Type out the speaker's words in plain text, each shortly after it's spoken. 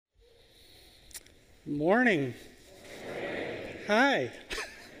Morning. Hi.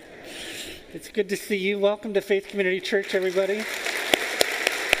 It's good to see you. Welcome to Faith Community Church, everybody.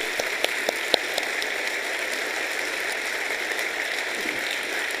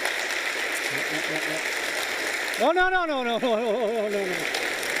 Oh, no.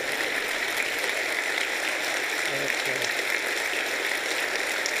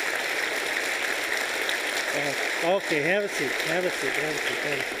 Okay, have a seat.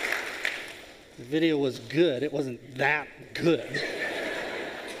 The video was good. It wasn't that good.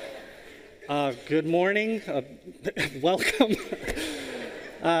 Good morning. Welcome.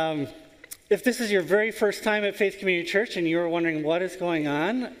 If this is your very first time at Faith Community Church and you're wondering what is going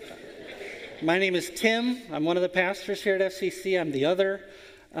on, my name is Tim. I'm one of the pastors here at FCC. I'm the other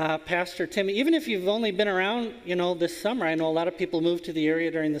pastor, Tim. Even if you've only been around, this summer, I know a lot of people moved to the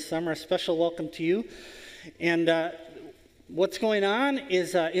area during the summer. A special welcome to you. And what's going on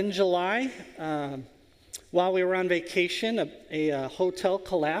is in July, while we were on vacation, a hotel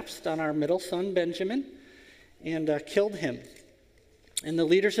collapsed on our middle son, Benjamin, and killed him. And the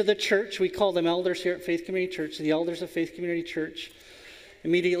leaders of the church, we call them elders here at Faith Community Church, the elders of Faith Community Church,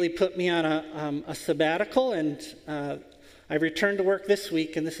 immediately put me on a sabbatical, and I returned to work this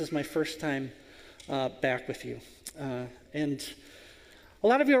week, and this is my first time back with you. And a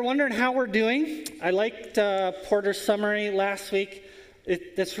lot of you are wondering how we're doing. I liked Porter's summary last week.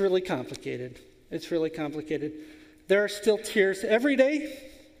 It's really complicated. It's really complicated. There are still tears every day.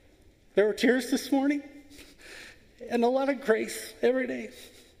 There were tears this morning. And a lot of grace every day.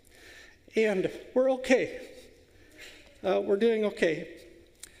 And we're okay. We're doing okay.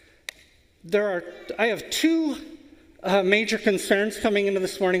 I have two major concerns coming into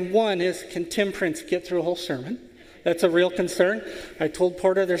this morning. One is, can Tim Prince get through a whole sermon? That's a real concern. I told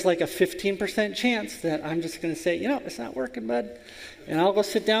Porter there's like a 15% chance that I'm just going to say, it's not working, bud. And I'll go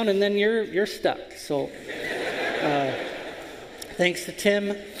sit down, and then you're stuck. So thanks to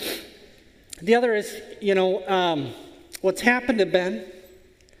Tim. The other is, what's happened to Ben,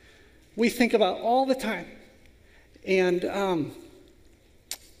 we think about all the time. And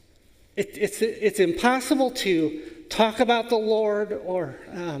it's impossible to talk about the Lord or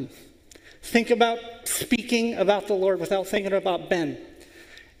think about speaking about the Lord without thinking about Ben.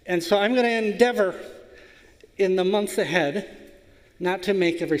 And so I'm going to endeavor in the months ahead not to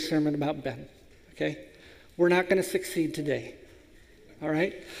make every sermon about Ben, okay? We're not going to succeed today, all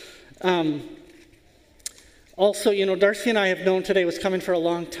right? Also, Darcy and I have known today was coming for a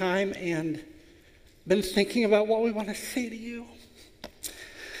long time and been thinking about what we want to say to you.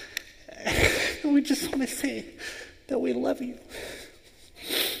 We just want to say that we love you.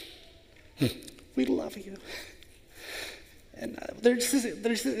 We love you. And there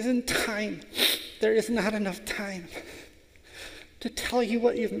isn't time. There is not enough time to tell you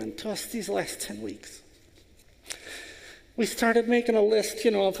what you've meant to us these last 10 weeks. We started making a list,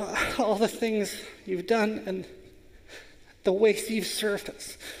 of all the things you've done and the ways you've served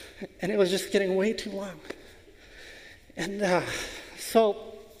us. And it was just getting way too long. And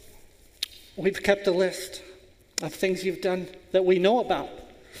so we've kept a list of things you've done that we know about.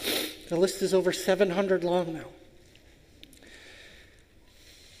 The list is over 700 long now.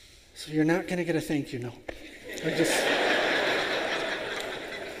 So you're not going to get a thank you note.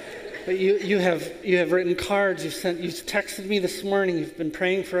 But you have written cards. You've texted me this morning. You've been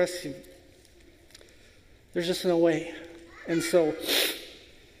praying for us. There's just no way. And so,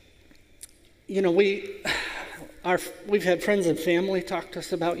 we've had friends and family talk to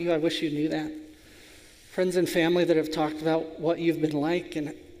us about you. I wish you knew that. Friends and family that have talked about what you've been like,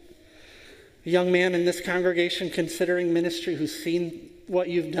 and a young man in this congregation considering ministry who's seen what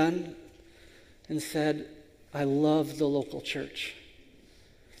you've done and said, I love the local church.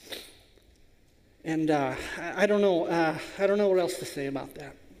 And I don't know what else to say about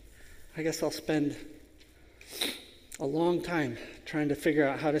that. I guess I'll spend a long time trying to figure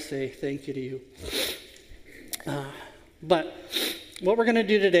out how to say thank you to you. But what we're going to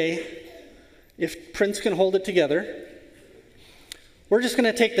do today, if Prince can hold it together, we're just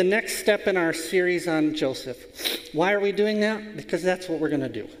going to take the next step in our series on Joseph. Why are we doing that? Because that's what we're going to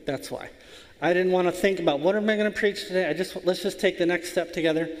do. That's why. I didn't want to think about what am I going to preach today. Let's just take the next step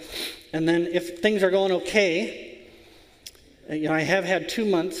together. And then if things are going okay, I have had 2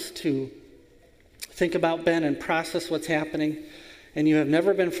 months to think about Ben and process what's happening. And you have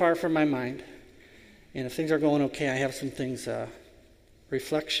never been far from my mind. And if things are going okay, I have some things,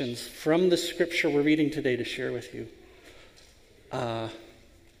 reflections from the scripture we're reading today to share with you.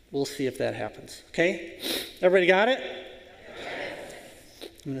 We'll see if that happens. Okay? Everybody got it?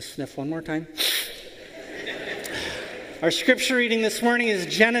 I'm going to sniff one more time. Our scripture reading this morning is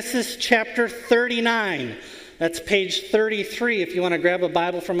Genesis chapter 39. That's page 33 if you want to grab a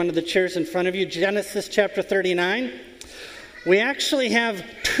Bible from under the chairs in front of you. Genesis chapter 39. We actually have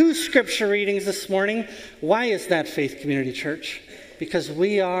two scripture readings this morning. Why is that, Faith Community Church? Because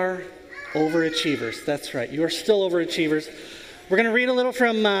we are overachievers. That's right. You are still overachievers. We're going to read a little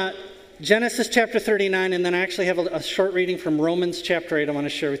from Genesis chapter 39, and then I actually have a short reading from Romans chapter 8 I want to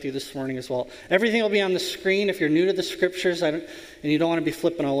share with you this morning as well. Everything will be on the screen if you're new to the scriptures and you don't want to be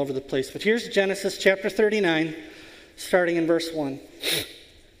flipping all over the place. But here's Genesis chapter 39, starting in verse 1.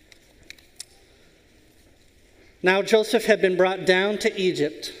 Now Joseph had been brought down to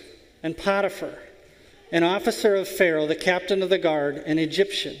Egypt, and Potiphar, an officer of Pharaoh, the captain of the guard, an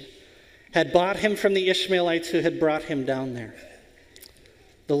Egyptian, had bought him from the Ishmaelites who had brought him down there.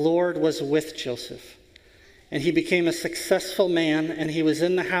 The Lord was with Joseph, and he became a successful man, and he was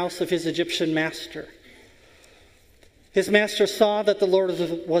in the house of his Egyptian master. His master saw that the Lord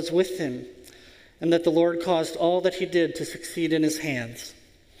was with him, and that the Lord caused all that he did to succeed in his hands.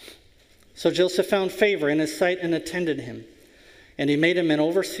 So Joseph found favor in his sight and attended him, and he made him an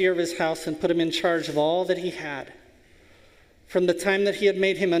overseer of his house and put him in charge of all that he had. From the time that he had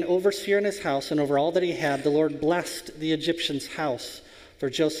made him an overseer in his house and over all that he had, the Lord blessed the Egyptian's house for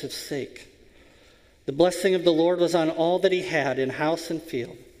Joseph's sake. The blessing of the Lord was on all that he had in house and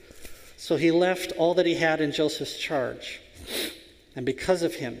field. So he left all that he had in Joseph's charge. And because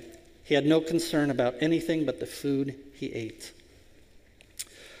of him, he had no concern about anything but the food he ate.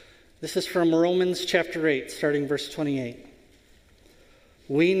 This is from Romans chapter 8, starting verse 28.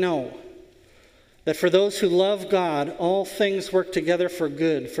 We know that for those who love God, all things work together for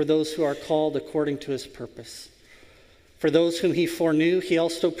good for those who are called according to his purpose. For those whom he foreknew, he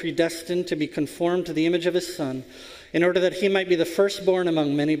also predestined to be conformed to the image of his Son, in order that he might be the firstborn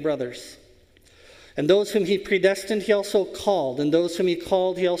among many brothers. And those whom he predestined, he also called. And those whom he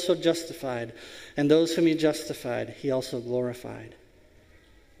called, he also justified. And those whom he justified, he also glorified.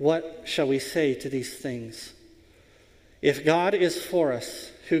 What shall we say to these things? If God is for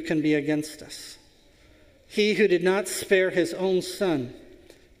us, who can be against us? He who did not spare his own Son,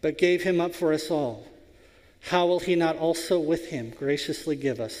 but gave him up for us all, how will he not also with him graciously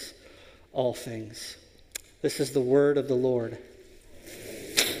give us all things? This is the word of the Lord.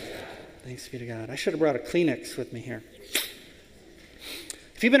 Thanks be to God. I should have brought a Kleenex with me here.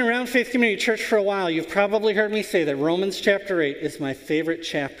 If you've been around Faith Community Church for a while, you've probably heard me say that Romans chapter 8 is my favorite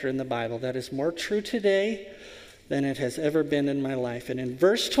chapter in the Bible. That is more true today than it has ever been in my life. And in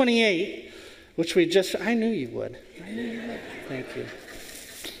verse 28, which I knew you would. Thank you.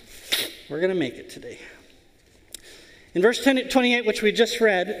 We're going to make it today. In verse 28, which we just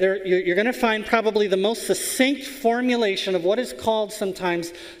read, you're going to find probably the most succinct formulation of what is called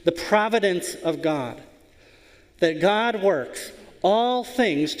sometimes the providence of God. That God works all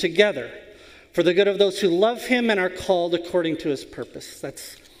things together for the good of those who love him and are called according to his purpose.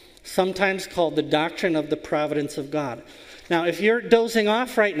 That's sometimes called the doctrine of the providence of God. Now, if you're dozing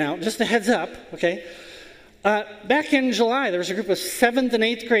off right now, just a heads up, okay? Back in July, there was a group of 7th and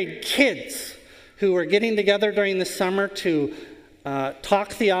 8th grade kids who were getting together during the summer to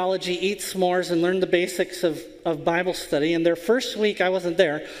talk theology, eat s'mores, and learn the basics of Bible study. And their first week, I wasn't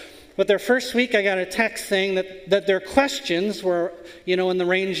there, but their first week I got a text saying that their questions were, in the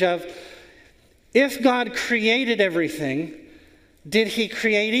range of, if God created everything, did he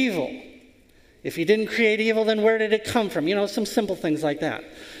create evil? If he didn't create evil, then where did it come from? Some simple things like that.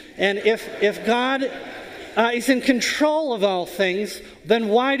 And if God is in control of all things, then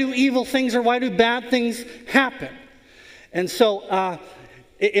why do evil things or why do bad things happen? And so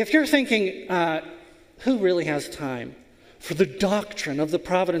if you're thinking, who really has time for the doctrine of the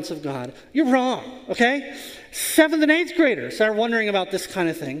providence of God? You're wrong, okay? 7th and 8th graders are wondering about this kind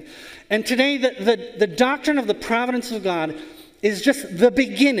of thing. And today, the doctrine of the providence of God is just the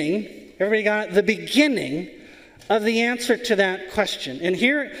beginning, everybody got it? The beginning of the answer to that question. And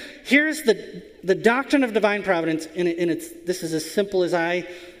here's the doctrine of divine providence, this is as simple as I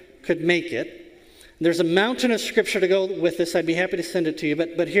could make it. There's a mountain of scripture to go with this. I'd be happy to send it to you,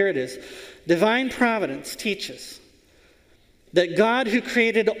 but here it is. Divine providence teaches that God, who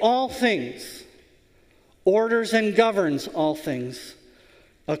created all things, orders and governs all things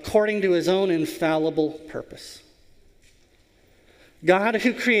according to his own infallible purpose. God,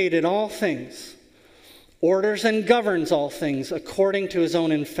 who created all things, orders and governs all things according to his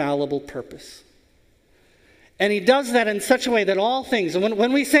own infallible purpose. And he does that in such a way that all things, and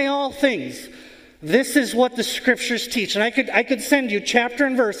when we say all things, this is what the scriptures teach. And I could send you chapter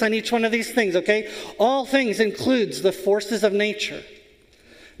and verse on each one of these things, okay? All things includes the forces of nature,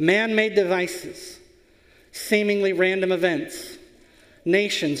 man-made devices, seemingly random events,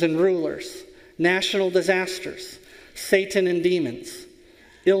 nations and rulers, national disasters, Satan and demons,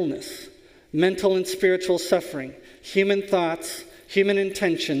 illness, mental and spiritual suffering, human thoughts, human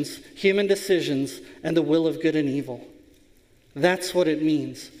intentions, human decisions, and the will of good and evil. That's what it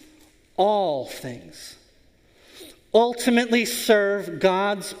means. All things ultimately serve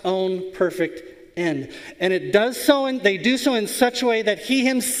God's own perfect end. And it does so, and they do so in such a way that he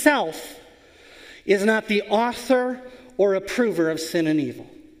himself is not the author or approver of sin and evil.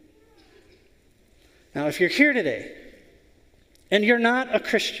 Now, if you're here today and you're not a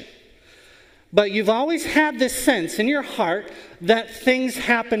Christian, but you've always had this sense in your heart that things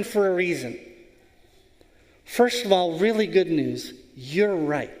happen for a reason, first of all, really good news, you're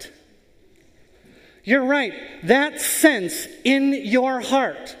right. You're right. That sense in your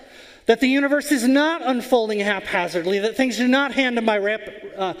heart that the universe is not unfolding haphazardly, that things do not happen by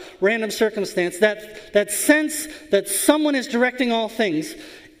random circumstance, that sense that someone is directing all things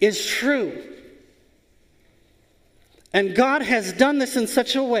is true. And God has done this in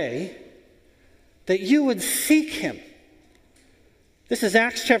such a way that you would seek him. This is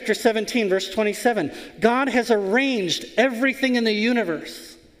Acts chapter 17, verse 27. God has arranged everything in the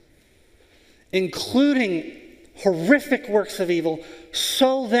universe, including horrific works of evil,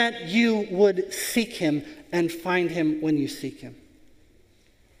 so that you would seek him and find him when you seek him.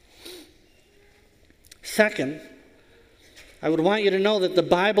 Second, I would want you to know that the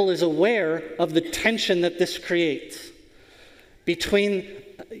Bible is aware of the tension that this creates between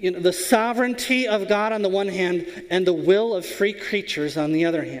the sovereignty of God on the one hand and the will of free creatures on the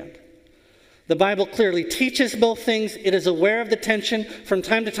other hand. The Bible clearly teaches both things. It is aware of the tension. From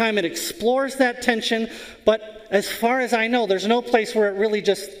time to time, it explores that tension. But as far as I know, there's no place where it really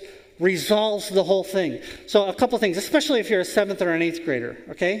just resolves the whole thing. So a couple things, especially if you're a 7th or an 8th grader,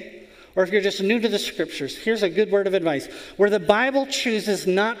 okay? Or if you're just new to the scriptures, here's a good word of advice. Where the Bible chooses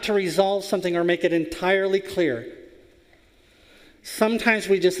not to resolve something or make it entirely clear, sometimes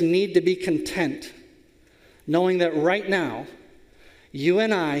we just need to be content knowing that right now, you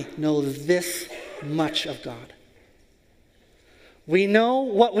and I know this much of God. We know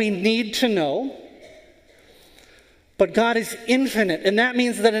what we need to know, but God is infinite, and that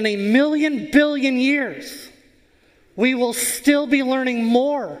means that in 1,000,000 billion years, we will still be learning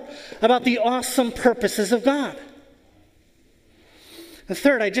more about the awesome purposes of God. And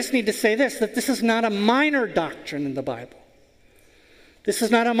third, I just need to say this, that this is not a minor doctrine in the Bible. This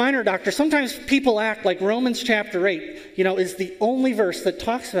is not a minor doctrine. Sometimes people act like Romans chapter 8, is the only verse that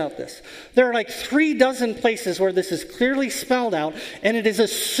talks about this. There are like 36 places where this is clearly spelled out, and it is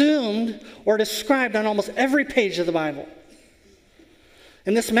assumed or described on almost every page of the Bible.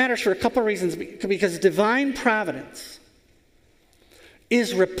 And this matters for a couple of reasons, because divine providence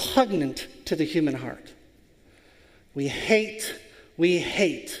is repugnant to the human heart. We hate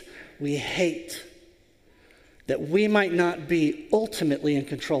that we might not be ultimately in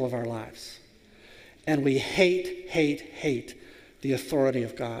control of our lives. And we hate the authority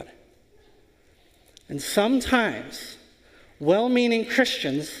of God. And sometimes, well-meaning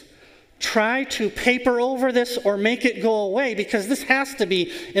Christians try to paper over this or make it go away, because this has to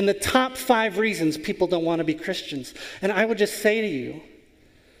be in the top 5 reasons people don't want to be Christians. And I would just say to you,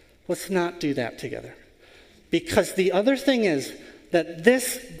 let's not do that together. Because the other thing is that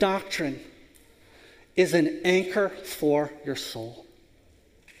this doctrine is an anchor for your soul.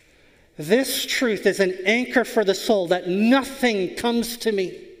 This truth is an anchor for the soul, that nothing comes to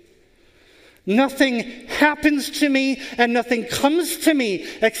me, nothing happens to me, and nothing comes to me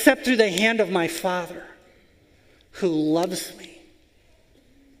except through the hand of my Father who loves me.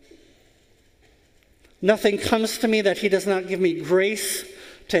 Nothing comes to me that he does not give me grace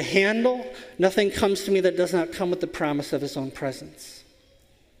to handle. Nothing comes to me that does not come with the promise of his own presence.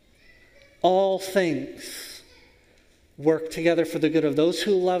 All things work together for the good of those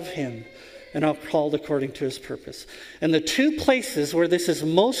who love him and are called according to his purpose. And the 2 places where this is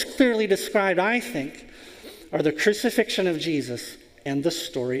most clearly described, I think, are the crucifixion of Jesus and the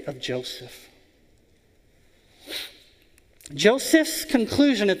story of Joseph. Joseph's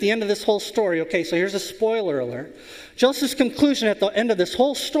conclusion at the end of this whole story, okay, so here's a spoiler alert. Joseph's conclusion at the end of this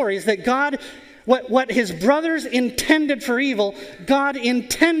whole story is that God, what his brothers intended for evil, God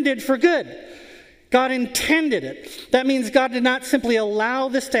intended for good. God intended it. That means God did not simply allow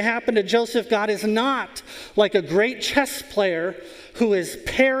this to happen to Joseph. God is not like a great chess player who is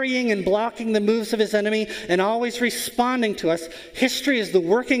parrying and blocking the moves of his enemy and always responding to us. History is the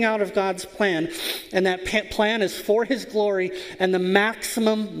working out of God's plan, and that plan is for his glory and the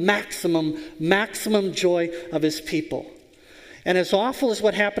maximum joy of his people. And as awful as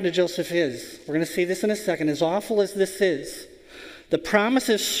what happened to Joseph is, we're going to see this in a second, as awful as this is, the promise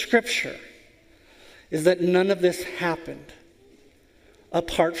of Scripture is that none of this happened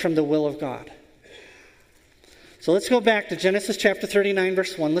apart from the will of God. So let's go back to Genesis chapter 39,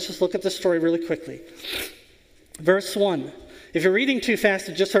 verse 1. Let's just look at the story really quickly. Verse 1. If you're reading too fast,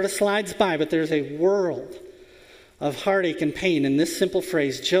 it just sort of slides by, but there's a world of heartache and pain in this simple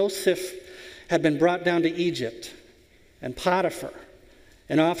phrase. Joseph had been brought down to Egypt, and Potiphar,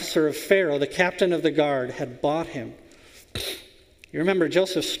 an officer of Pharaoh, the captain of the guard, had bought him. You remember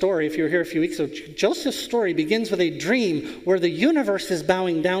Joseph's story, if you were here a few weeks ago. Joseph's story begins with a dream where the universe is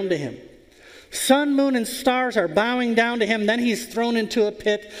bowing down to him. Sun, moon, and stars are bowing down to him. Then he's thrown into a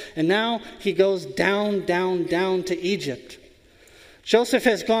pit, and now he goes down, down, down to Egypt. Joseph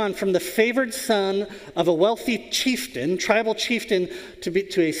has gone from the favored son of a wealthy chieftain, tribal chieftain,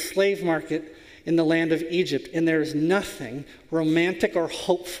 to a slave market in the land of Egypt. And there's nothing romantic or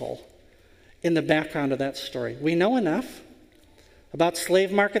hopeful in the background of that story. We know enough about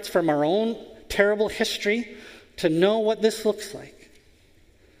slave markets from our own terrible history to know what this looks like.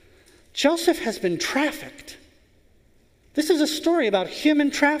 Joseph has been trafficked. This is a story about human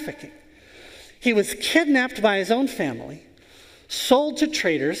trafficking. He was kidnapped by his own family, sold to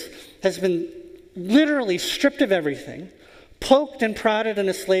traders, has been literally stripped of everything, poked and prodded in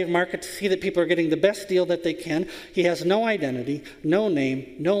a slave market to see that people are getting the best deal that they can. He has no identity, no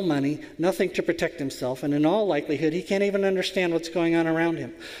name, no money, nothing to protect himself, and in all likelihood, he can't even understand what's going on around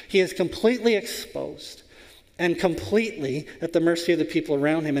him. He is completely exposed and completely at the mercy of the people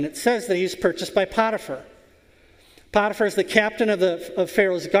around him. And it says that he's purchased by Potiphar. Potiphar is the captain of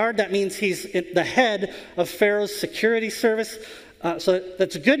Pharaoh's guard. That means he's the head of Pharaoh's security service. So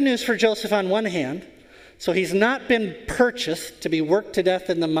that's good news for Joseph on one hand. So he's not been purchased to be worked to death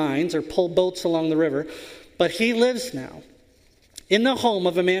in the mines or pull boats along the river, but he lives now in the home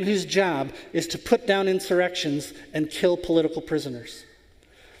of a man whose job is to put down insurrections and kill political prisoners.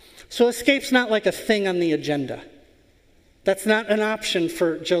 So escape's not like a thing on the agenda. That's not an option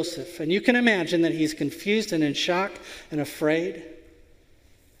for Joseph. And you can imagine that he's confused and in shock and afraid.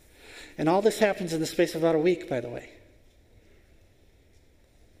 And all this happens in the space of about a week, by the way.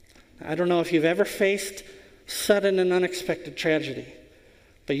 I don't know if you've ever faced sudden and unexpected tragedy,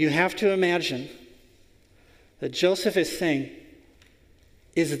 but you have to imagine that Joseph is saying,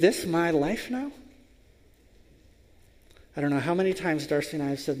 is this my life now? I don't know how many times Darcy and I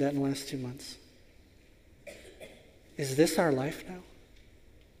have said that in the last 2 months. Is this our life now?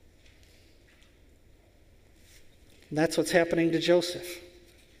 And that's what's happening to Joseph.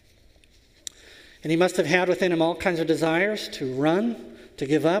 And he must have had within him all kinds of desires to run, to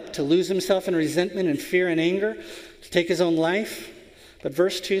give up, to lose himself in resentment and fear and anger, to take his own life. But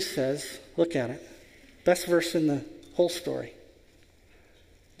verse 2 says, look at it, best verse in the whole story.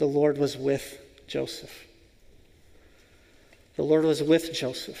 The Lord was with Joseph. The Lord was with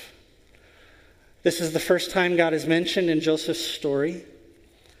Joseph. This is the first time God is mentioned in Joseph's story.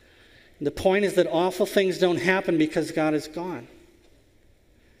 And the point is that awful things don't happen because God is gone.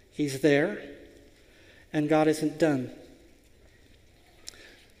 He's there, and God isn't done.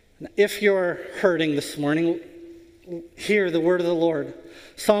 If you're hurting this morning, hear the word of the Lord.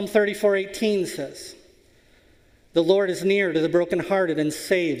 Psalm 34:18 says, the Lord is near to the brokenhearted and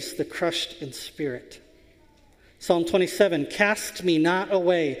saves the crushed in spirit. Psalm 27, cast me not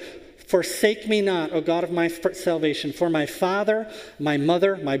away, forsake me not, O God of my salvation. For my father, my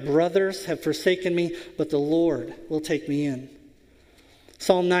mother, my brothers have forsaken me, but the Lord will take me in.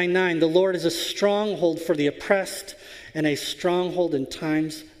 Psalm 9:9, the Lord is a stronghold for the oppressed and a stronghold in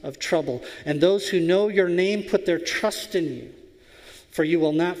times of trouble. And those who know your name put their trust in you, for you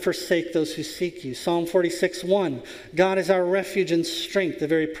will not forsake those who seek you. Psalm 46:1, God is our refuge and strength, the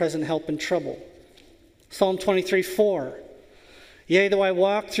very present help in trouble. Psalm 23:4, yea, though I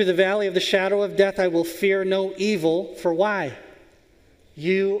walk through the valley of the shadow of death, I will fear no evil. For why?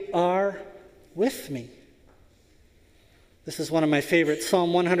 You are with me. This is one of my favorites.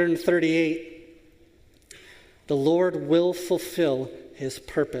 Psalm 138. The Lord will fulfill his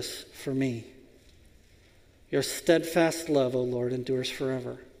purpose for me. Your steadfast love, O Lord, endures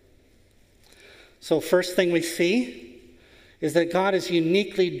forever. So first thing we see is that God is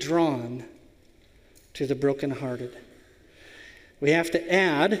uniquely drawn to the brokenhearted. We have to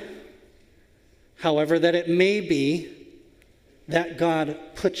add, however, that it may be that God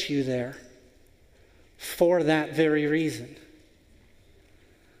put you there for that very reason,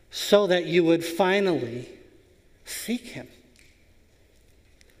 so that you would finally seek him.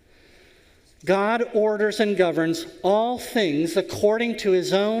 God orders and governs all things according to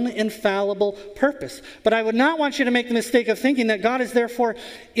his own infallible purpose. But I would not want you to make the mistake of thinking that God is therefore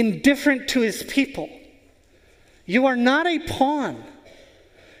indifferent to his people. You are not a pawn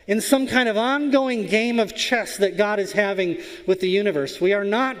in some kind of ongoing game of chess that God is having with the universe. We are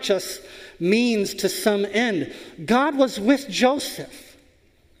not just means to some end. God was with Joseph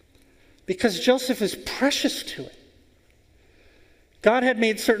because Joseph is precious to it. God had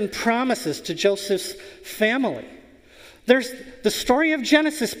made certain promises to Joseph's family. The story of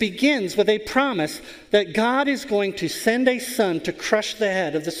Genesis begins with a promise that God is going to send a son to crush the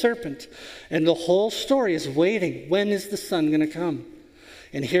head of the serpent. And the whole story is waiting. When is the son going to come?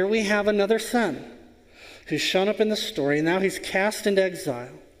 And here we have another son who's shown up in the story, and now he's cast into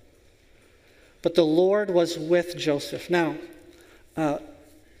exile. But the Lord was with Joseph. Now,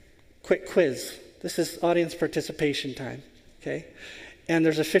 quick quiz. This is audience participation time. Okay? And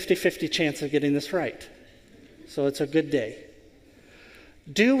there's a 50-50 chance of getting this right. So it's a good day.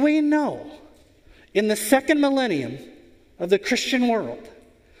 Do we know, in the second millennium of the Christian world,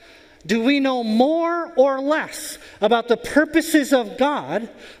 do we know more or less about the purposes of God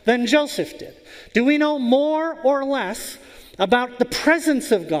than Joseph did? Do we know more or less about the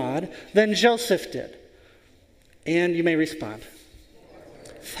presence of God than Joseph did? And you may respond.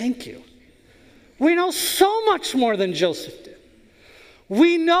 Thank you. We know so much more than Joseph did.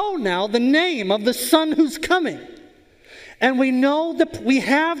 We know now the name of the son who's coming. And we know that we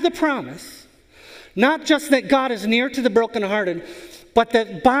have the promise, not just that God is near to the brokenhearted, but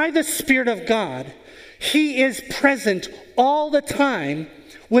that by the Spirit of God, he is present all the time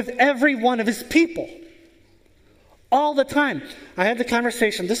with every one of his people. All the time. I had the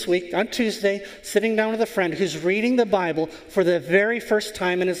conversation this week on Tuesday, sitting down with a friend who's reading the Bible for the very first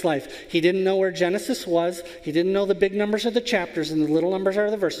time in his life. He didn't know where Genesis was. He didn't know the big numbers of the chapters and the little numbers are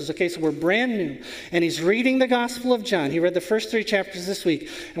the verses. Okay, so we're brand new. And he's reading the Gospel of John. He read the first 3 chapters this week.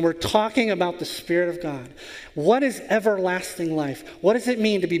 And we're talking about the Spirit of God. What is everlasting life? What does it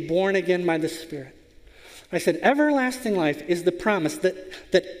mean to be born again by the Spirit? I said, everlasting life is the promise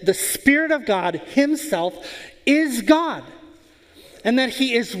that the Spirit of God himself is God, and that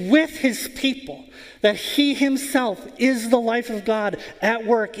he is with his people, that he himself is the life of God at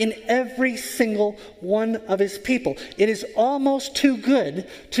work in every single one of his people. It is almost too good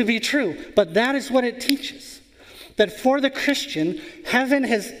to be true, but that is what it teaches. That for the Christian, heaven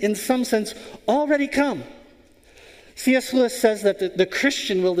has, in some sense, already come. C.S. Lewis says that the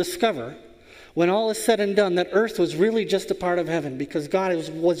Christian will discover, when all is said and done, that earth was really just a part of heaven because God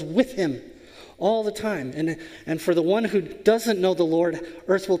was with him all the time. And for the one who doesn't know the Lord,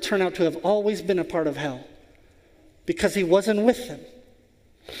 earth will turn out to have always been a part of hell because he wasn't with them.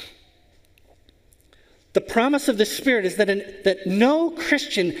 The promise of the Spirit is that no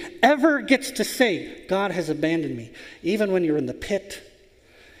Christian ever gets to say, God has abandoned me, even when you're in the pit,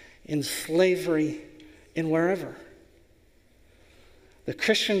 in slavery, in wherever. The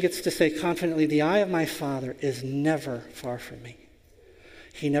Christian gets to say confidently, the eye of my Father is never far from me.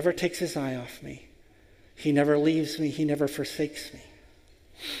 He never takes his eye off me. He never leaves me. He never forsakes me.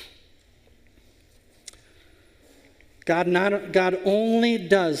 God only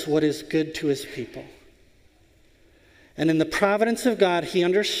does what is good to his people. And in the providence of God, he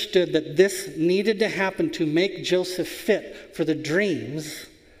understood that this needed to happen to make Joseph fit for the dreams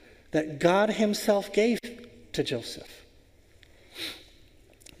that God himself gave to Joseph.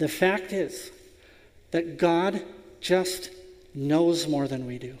 The fact is that God just knows more than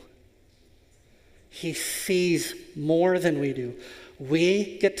we do. He sees more than we do.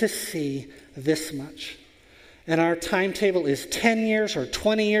 We get to see this much. And our timetable is 10 years or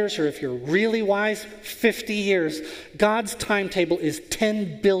 20 years, or if you're really wise, 50 years. God's timetable is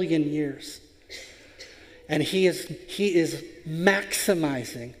 10 billion years. And he is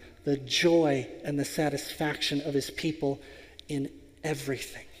maximizing the joy and the satisfaction of his people in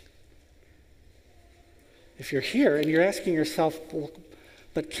everything. If you're here and you're asking yourself, well,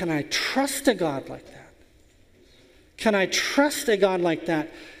 but can I trust a God like that? Can I trust a God like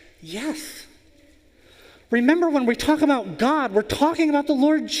that? Yes. Remember, when we talk about God, we're talking about the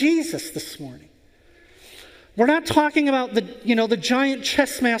Lord Jesus this morning. We're not talking about the giant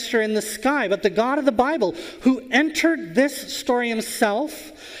chess master in the sky, but the God of the Bible who entered this story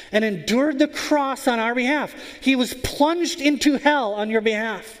himself and endured the cross on our behalf. He was plunged into hell on your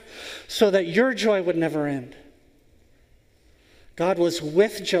behalf so that your joy would never end. God was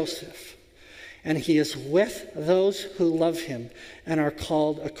with Joseph, and he is with those who love him and are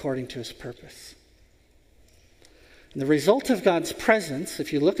called according to his purpose. And the result of God's presence,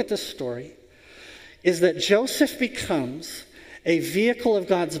 if you look at this story, is that Joseph becomes a vehicle of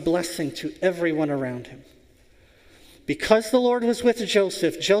God's blessing to everyone around him. Because the Lord was with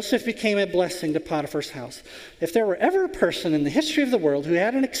Joseph, Joseph became a blessing to Potiphar's house. If there were ever a person in the history of the world who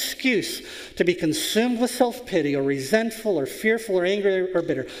had an excuse to be consumed with self-pity or resentful or fearful or angry or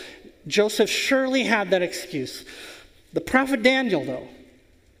bitter, Joseph surely had that excuse. The prophet Daniel, though,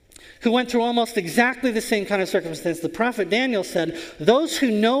 who went through almost exactly the same kind of circumstance, the prophet Daniel said, those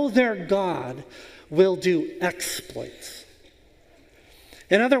who know their God will do exploits.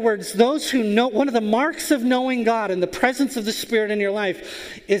 In other words, those who know, one of the marks of knowing God and the presence of the Spirit in your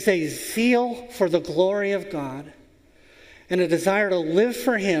life is a zeal for the glory of God and a desire to live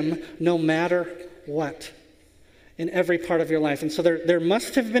for him no matter what in every part of your life. And so there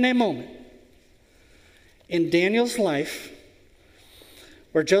must have been a moment in Daniel's life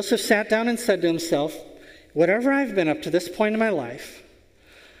where Joseph sat down and said to himself, whatever I've been up to this point in my life,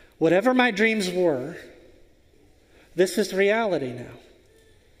 whatever my dreams were, this is reality now.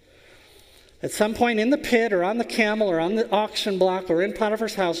 At some point in the pit or on the camel or on the auction block or in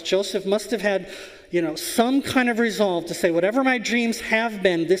Potiphar's house, Joseph must have had, some kind of resolve to say, whatever my dreams have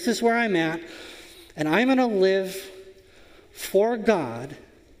been, this is where I'm at, and I'm going to live for God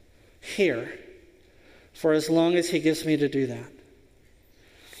here for as long as he gives me to do that.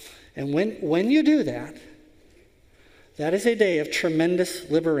 And when you do that, that is a day of tremendous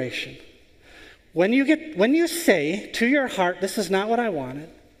liberation. When you say to your heart, this is not what I wanted,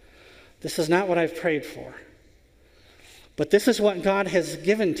 this is not what I've prayed for, but this is what God has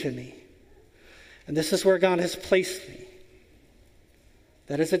given to me, and this is where God has placed me.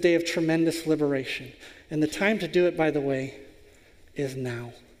 That is a day of tremendous liberation. And the time to do it, by the way, is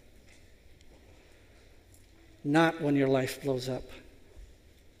now. Not when your life blows up.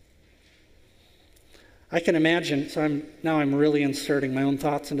 I can imagine, so I'm really inserting my own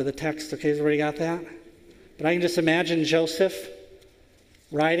thoughts into the text. Okay, has everybody got that? But I can just imagine Joseph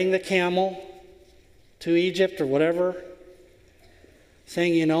riding the camel to Egypt or whatever,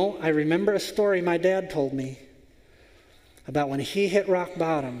 saying, I remember a story my dad told me about when he hit rock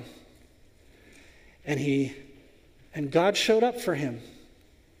bottom and God showed up for him.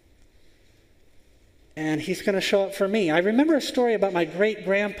 And he's going to show up for me. I remember a story about my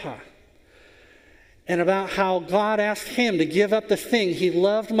great-grandpa and about how God asked him to give up the thing he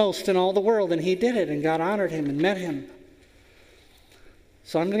loved most in all the world, and he did it, and God honored him and met him.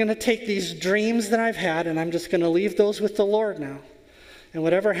 So I'm going to take these dreams that I've had, and I'm just going to leave those with the Lord now. And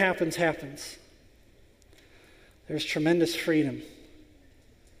whatever happens, happens. There's tremendous freedom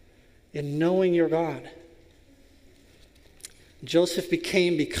in knowing your God. Joseph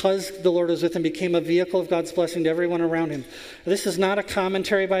because the Lord was with him, became a vehicle of God's blessing to everyone around him. This is not a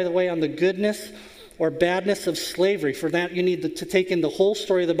commentary, by the way, on the goodness or badness of slavery. For that, you need to take in the whole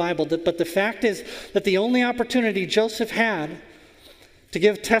story of the Bible. But the fact is that the only opportunity Joseph had to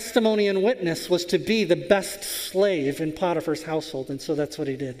give testimony and witness was to be the best slave in Potiphar's household. And so that's what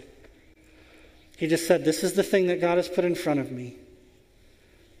he did. He just said, this is the thing that God has put in front of me.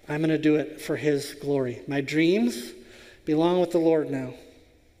 I'm going to do it for his glory. My dreams belong with the Lord now.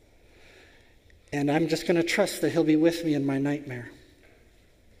 And I'm just going to trust that he'll be with me in my nightmare.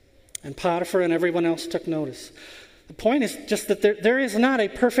 And Potiphar and everyone else took notice. The point is just that there is not a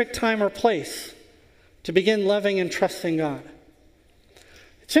perfect time or place to begin loving and trusting God.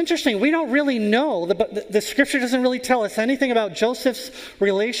 It's interesting, we don't really know, the scripture doesn't really tell us anything about Joseph's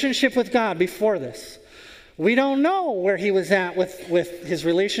relationship with God before this. We don't know where he was at with his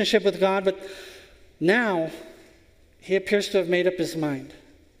relationship with God, but now he appears to have made up his mind.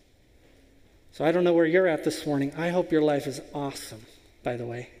 So I don't know where you're at this morning. I hope your life is awesome, by the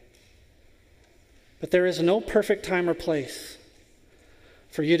way. But there is no perfect time or place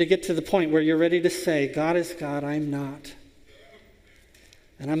for you to get to the point where you're ready to say, God is God, I'm not.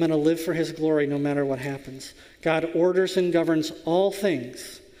 And I'm going to live for his glory no matter what happens. God orders and governs all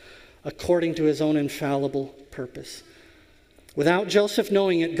things according to his own infallible purpose. Without Joseph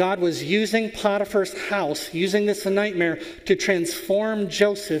knowing it, God was using Potiphar's house, using this nightmare to transform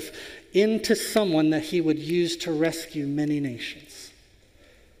Joseph into someone that he would use to rescue many nations.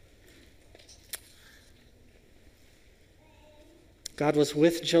 God was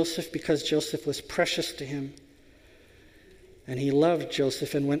with Joseph because Joseph was precious to him. And he loved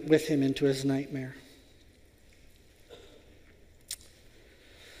Joseph and went with him into his nightmare.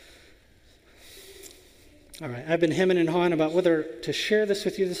 All right, I've been hemming and hawing about whether to share this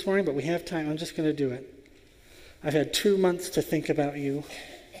with you this morning, but we have time. I'm just going to do it. I've had 2 months to think about you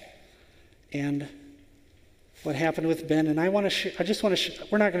and what happened with Ben, and I just want to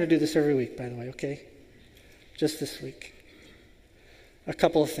we're not going to do this every week, by the way, okay? Just this week. A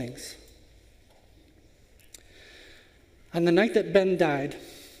couple of things. On the night that Ben died,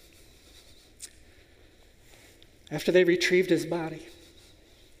 after they retrieved his body,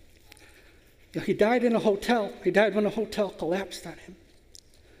 he died in a hotel. He died when a hotel collapsed on him.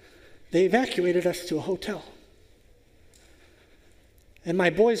 They evacuated us to a hotel. And my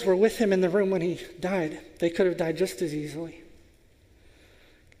boys were with him in the room when he died. They could have died just as easily.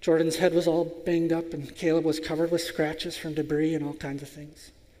 Jordan's head was all banged up, and Caleb was covered with scratches from debris and all kinds of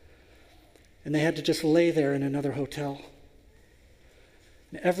things. And they had to just lay there in another hotel.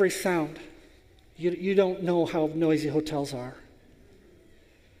 And every sound, you don't know how noisy hotels are,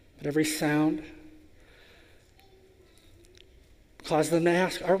 but every sound caused them to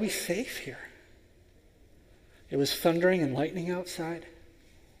ask, are we safe here? It was thundering and lightning outside.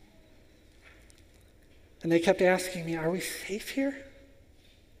 And they kept asking me, are we safe here?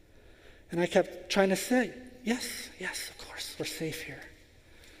 And I kept trying to say, yes, of course, we're safe here.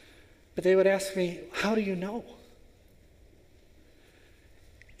 But they would ask me, how do you know?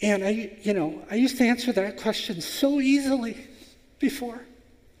 And I used to answer that question so easily before.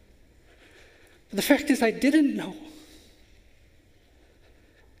 But the fact is I didn't know.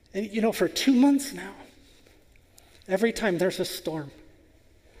 And for 2 months now, every time there's a storm,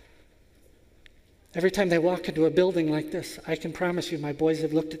 every time they walk into a building like this, I can promise you my boys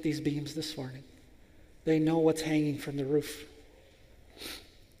have looked at these beams this morning. They know what's hanging from the roof.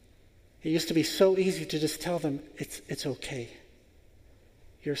 It used to be so easy to just tell them, it's okay.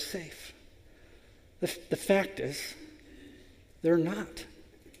 You're safe. The fact is, they're not.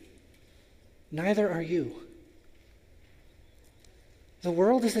 Neither are you. The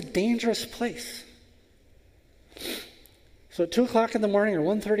world is a dangerous place. So at 2 o'clock in the morning or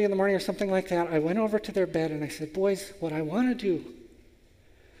 1:30 in the morning or something like that, I went over to their bed and I said, boys, what I want to do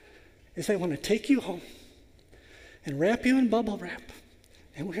is I want to take you home and wrap you in bubble wrap,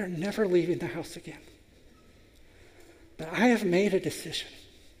 and we are never leaving the house again. But I have made a decision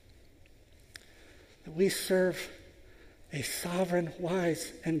that we serve a sovereign,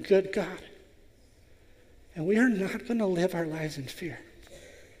 wise, and good God. And we are not going to live our lives in fear.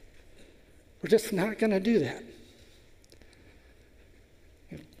 We're just not going to do that.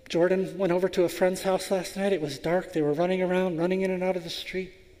 Jordan went over to a friend's house last night. It was dark. They were running around, running in and out of the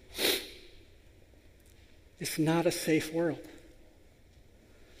street. It's not a safe world.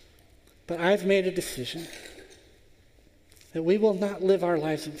 But I've made a decision that we will not live our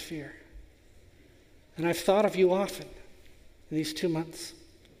lives in fear. And I've thought of you often in these 2 months.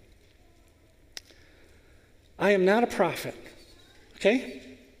 I am not a prophet, okay?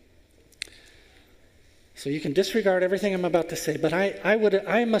 So you can disregard everything I'm about to say, but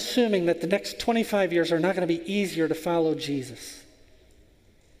I'm assuming that the next 25 years are not going to be easier to follow Jesus.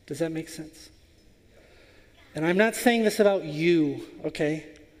 Does that make sense? And I'm not saying this about you, okay?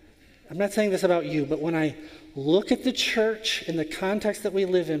 I'm not saying this about you, but when I look at the church in the context that we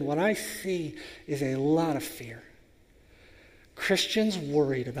live in, what I see is a lot of fear. Christians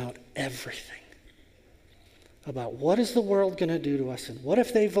worried about everything. About what is the world going to do to us, and what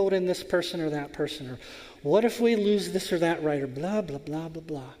if they vote in this person or that person, or what if we lose this or that right, or blah, blah, blah, blah,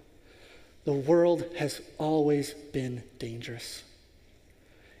 blah. The world has always been dangerous.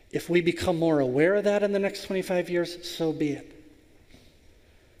 If we become more aware of that in the next 25 years, so be it.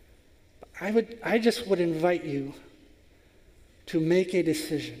 I just would invite you to make a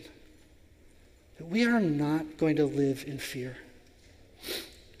decision that we are not going to live in fear.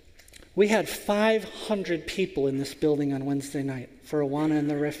 We had 500 people in this building on Wednesday night for Awana and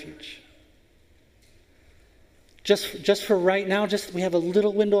the Refuge. Just for right now, we have a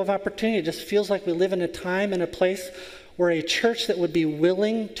little window of opportunity. It just feels like we live in a time and a place where a church that would be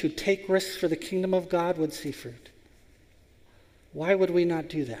willing to take risks for the kingdom of God would see fruit. Why would we not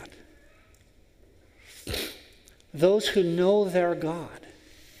do that? Those who know their God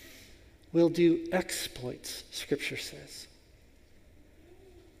will do exploits, Scripture says.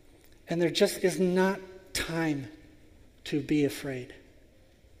 And there just is not time to be afraid.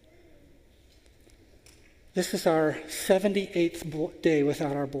 This is our 78th day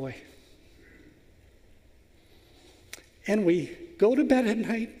without our boy. And we go to bed at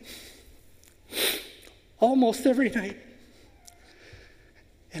night, almost every night,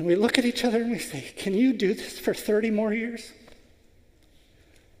 and we look at each other and we say, can you do this for 30 more years?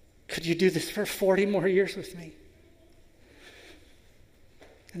 Could you do this for 40 more years with me?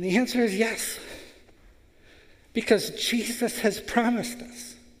 And the answer is yes, because Jesus has promised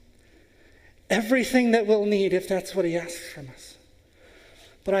us everything that we'll need if that's what he asks from us.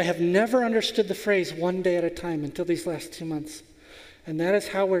 But I have never understood the phrase one day at a time until these last 2 months, and that is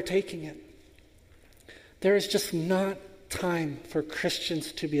how we're taking it. There is just not time for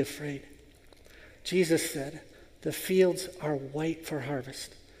Christians to be afraid. Jesus said, The fields are white for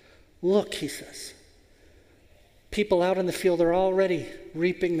harvest. Look, he says. People out in the field are already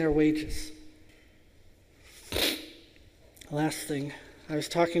reaping their wages. Last thing, I was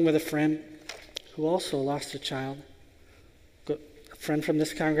talking with a friend who also lost a child, a friend from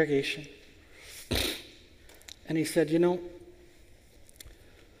this congregation. And he said,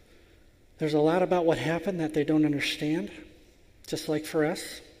 there's a lot about what happened that they don't understand, just like for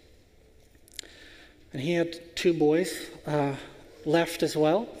us. And he had 2 boys left as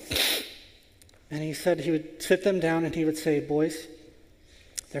well. And he said he would sit them down and he would say, boys,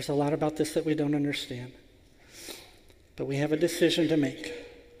 there's a lot about this that we don't understand. But we have a decision to make.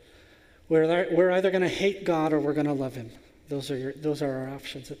 We're either going to hate God or we're going to love him. Those are our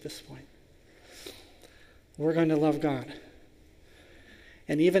options at this point. We're going to love God.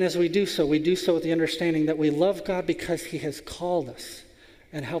 And even as we do so with the understanding that we love God because he has called us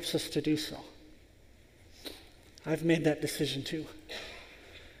and helps us to do so. I've made that decision too.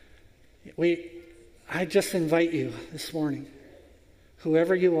 I just invite you this morning,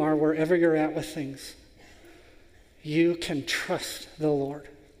 whoever you are, wherever you're at with things, you can trust the Lord.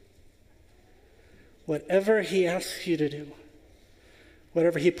 Whatever he asks you to do,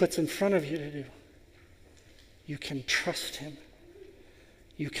 whatever he puts in front of you to do, you can trust him.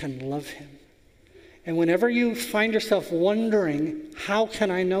 You can love him. And whenever you find yourself wondering, how can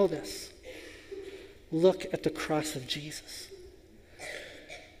I know this? Look at the cross of Jesus.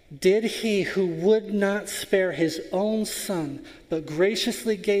 Did he who would not spare his own son, but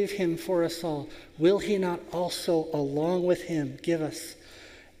graciously gave him for us all, will he not also, along with him, give us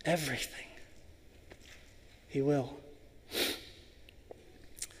everything? He will.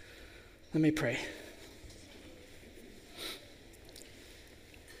 Let me pray.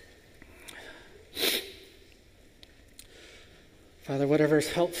 Father, whatever is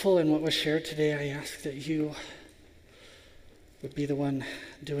helpful in what was shared today, I ask that you would be the one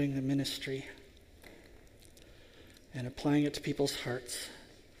doing the ministry and applying it to people's hearts.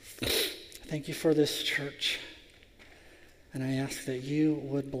 Thank you for this church. And I ask that you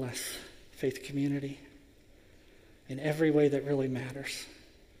would bless Faith Community in every way that really matters.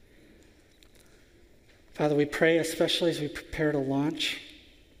 Father, we pray, especially as we prepare to launch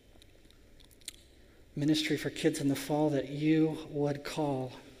Ministry for Kids in the fall, that you would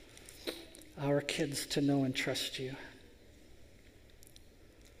call our kids to know and trust you.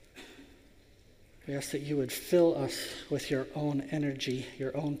 We ask that you would fill us with your own energy,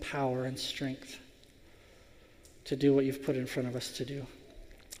 your own power and strength to do what you've put in front of us to do.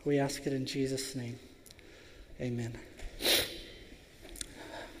 We ask it in Jesus' name. Amen.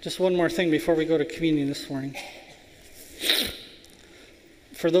 Just one more thing before we go to communion this morning.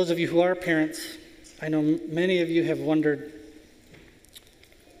 For those of you who are parents, I know many of you have wondered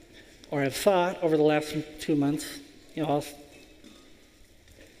or have thought over the last 2 months,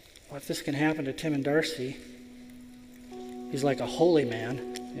 if this can happen to Tim and Darcy, he's like a holy man,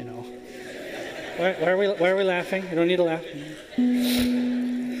 Why are we laughing? You don't need to laugh.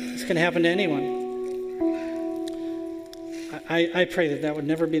 This can happen to anyone. I pray that would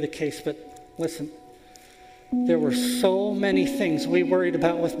never be the case, but listen, there were so many things we worried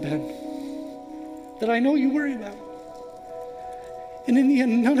about with Ben that I know you worry about. And in the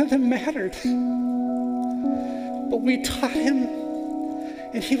end, none of them mattered. But we taught him,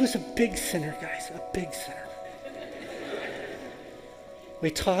 and he was a big sinner, guys, a big sinner.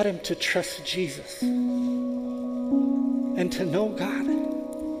 We taught him to trust Jesus and to know God.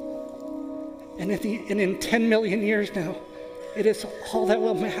 And in 10 million years now, it is all that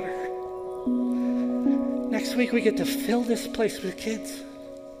will matter. Next week, we get to fill this place with kids.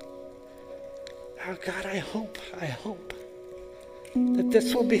 Oh God, I hope that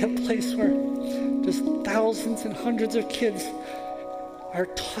this will be a place where just thousands and hundreds of kids are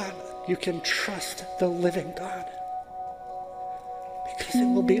taught you can trust the living God. Because it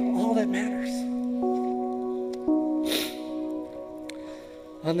will be all that matters.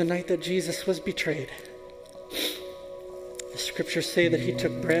 On the night that Jesus was betrayed, the scriptures say that he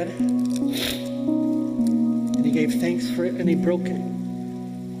took bread and he gave thanks for it and he broke it.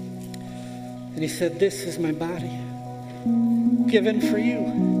 And he said, "This is my body, given for you.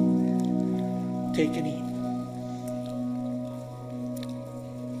 Take and eat."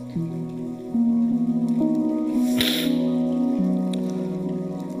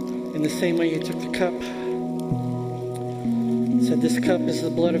 In the same way, he took the cup. He said, "This cup is the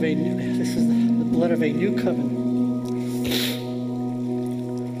blood of a new covenant.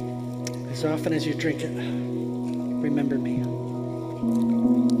 As often as you drink it, remember me."